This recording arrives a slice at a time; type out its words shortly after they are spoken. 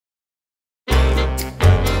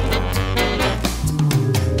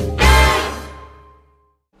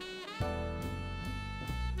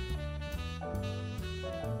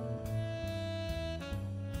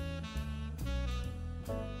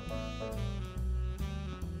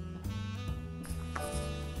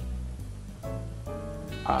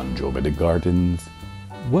Andromeda Gardens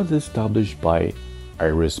was established by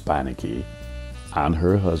Iris Banicki and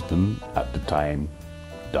her husband at the time,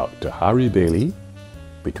 Dr. Harry Bailey,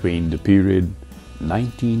 between the period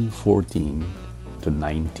 1914 to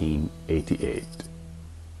 1988.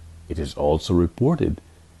 It is also reported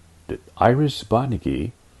that Iris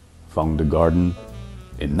Banicki found the garden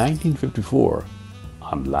in 1954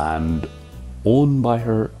 on land owned by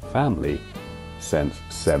her family since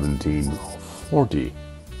 1740.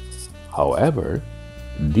 However,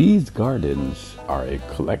 these gardens are a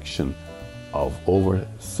collection of over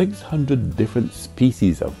 600 different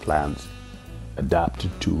species of plants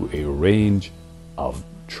adapted to a range of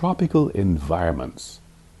tropical environments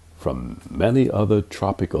from many other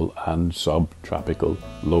tropical and subtropical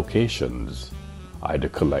locations, either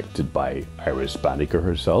collected by Iris Banneker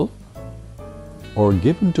herself or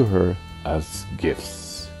given to her as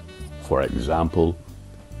gifts. For example,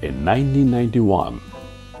 in 1991,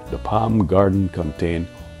 the Palm Garden contained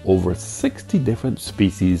over 60 different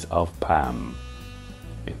species of palm.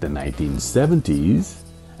 In the 1970s,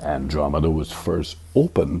 Andromeda was first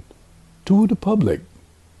opened to the public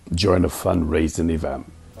during a fundraising event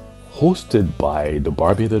hosted by the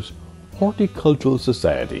Barbados Horticultural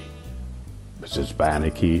Society. Mrs.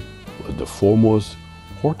 Banicki was the foremost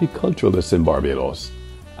horticulturalist in Barbados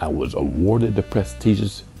and was awarded the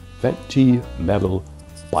prestigious Vetchi Medal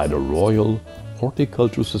by the Royal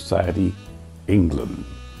Horticultural Society, England.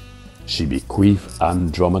 She bequeathed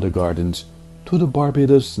Andromeda Gardens to the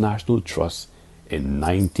Barbados National Trust in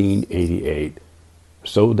 1988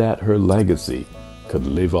 so that her legacy could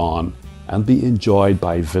live on and be enjoyed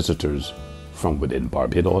by visitors from within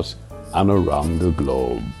Barbados and around the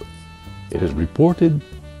globe. It is reported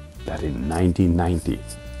that in 1990,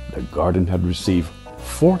 the garden had received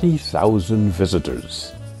 40,000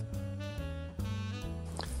 visitors.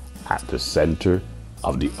 At the center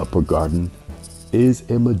of the upper garden is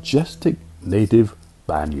a majestic native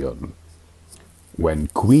banyan. When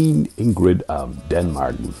Queen Ingrid of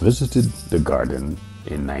Denmark visited the garden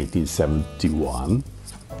in 1971,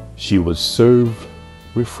 she was served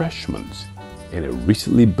refreshments in a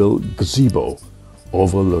recently built gazebo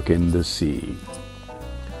overlooking the sea.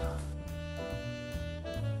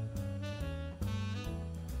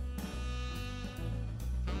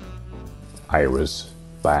 Iris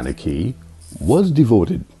Banicki was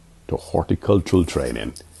devoted to horticultural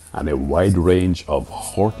training and a wide range of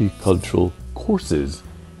horticultural courses,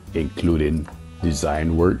 including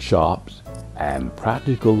design workshops and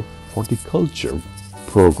practical horticulture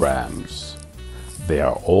programs. They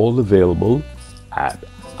are all available at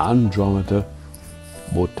Andromeda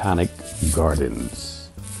Botanic Gardens.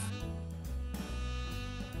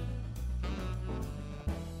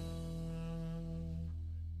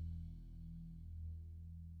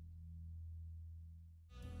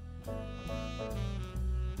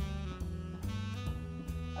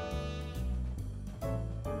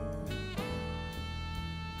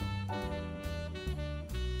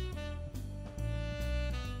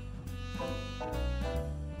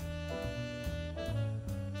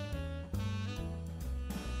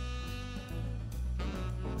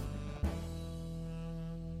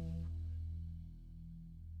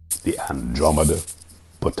 The Andromeda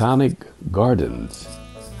Botanic Gardens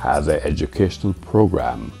has an educational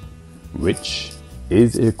program which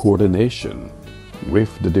is a coordination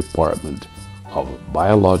with the Department of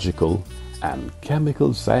Biological and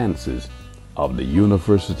Chemical Sciences of the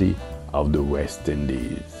University of the West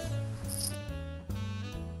Indies.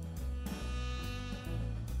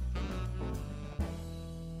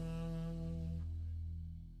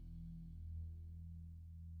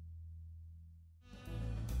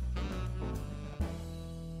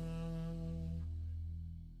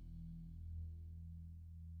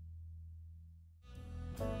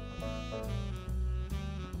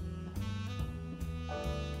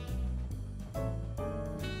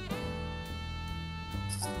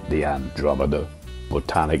 The Andromeda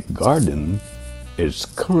Botanic Garden is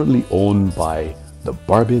currently owned by the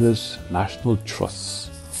Barbados National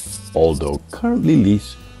Trust, although currently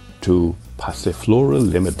leased to Passiflora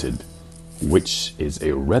Limited, which is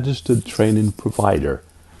a registered training provider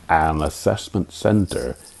and assessment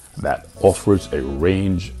center that offers a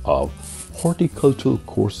range of horticultural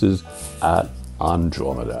courses at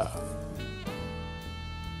Andromeda.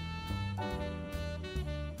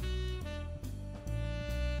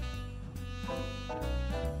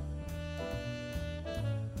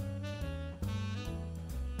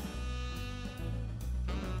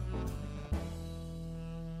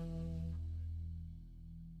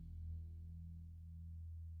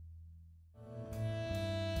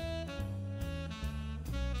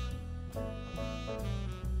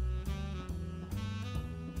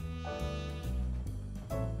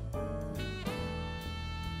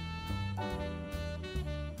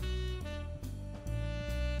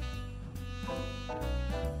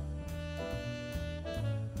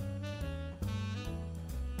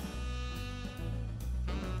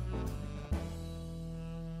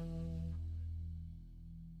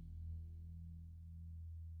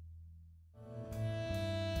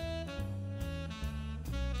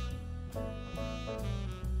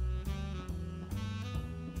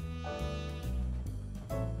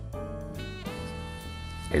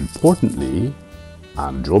 Importantly,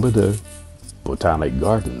 Andromeda Botanic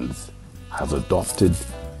Gardens has adopted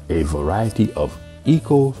a variety of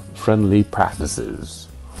eco-friendly practices.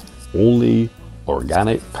 Only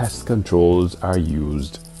organic pest controls are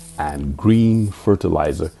used and green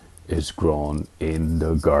fertilizer is grown in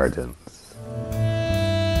the gardens.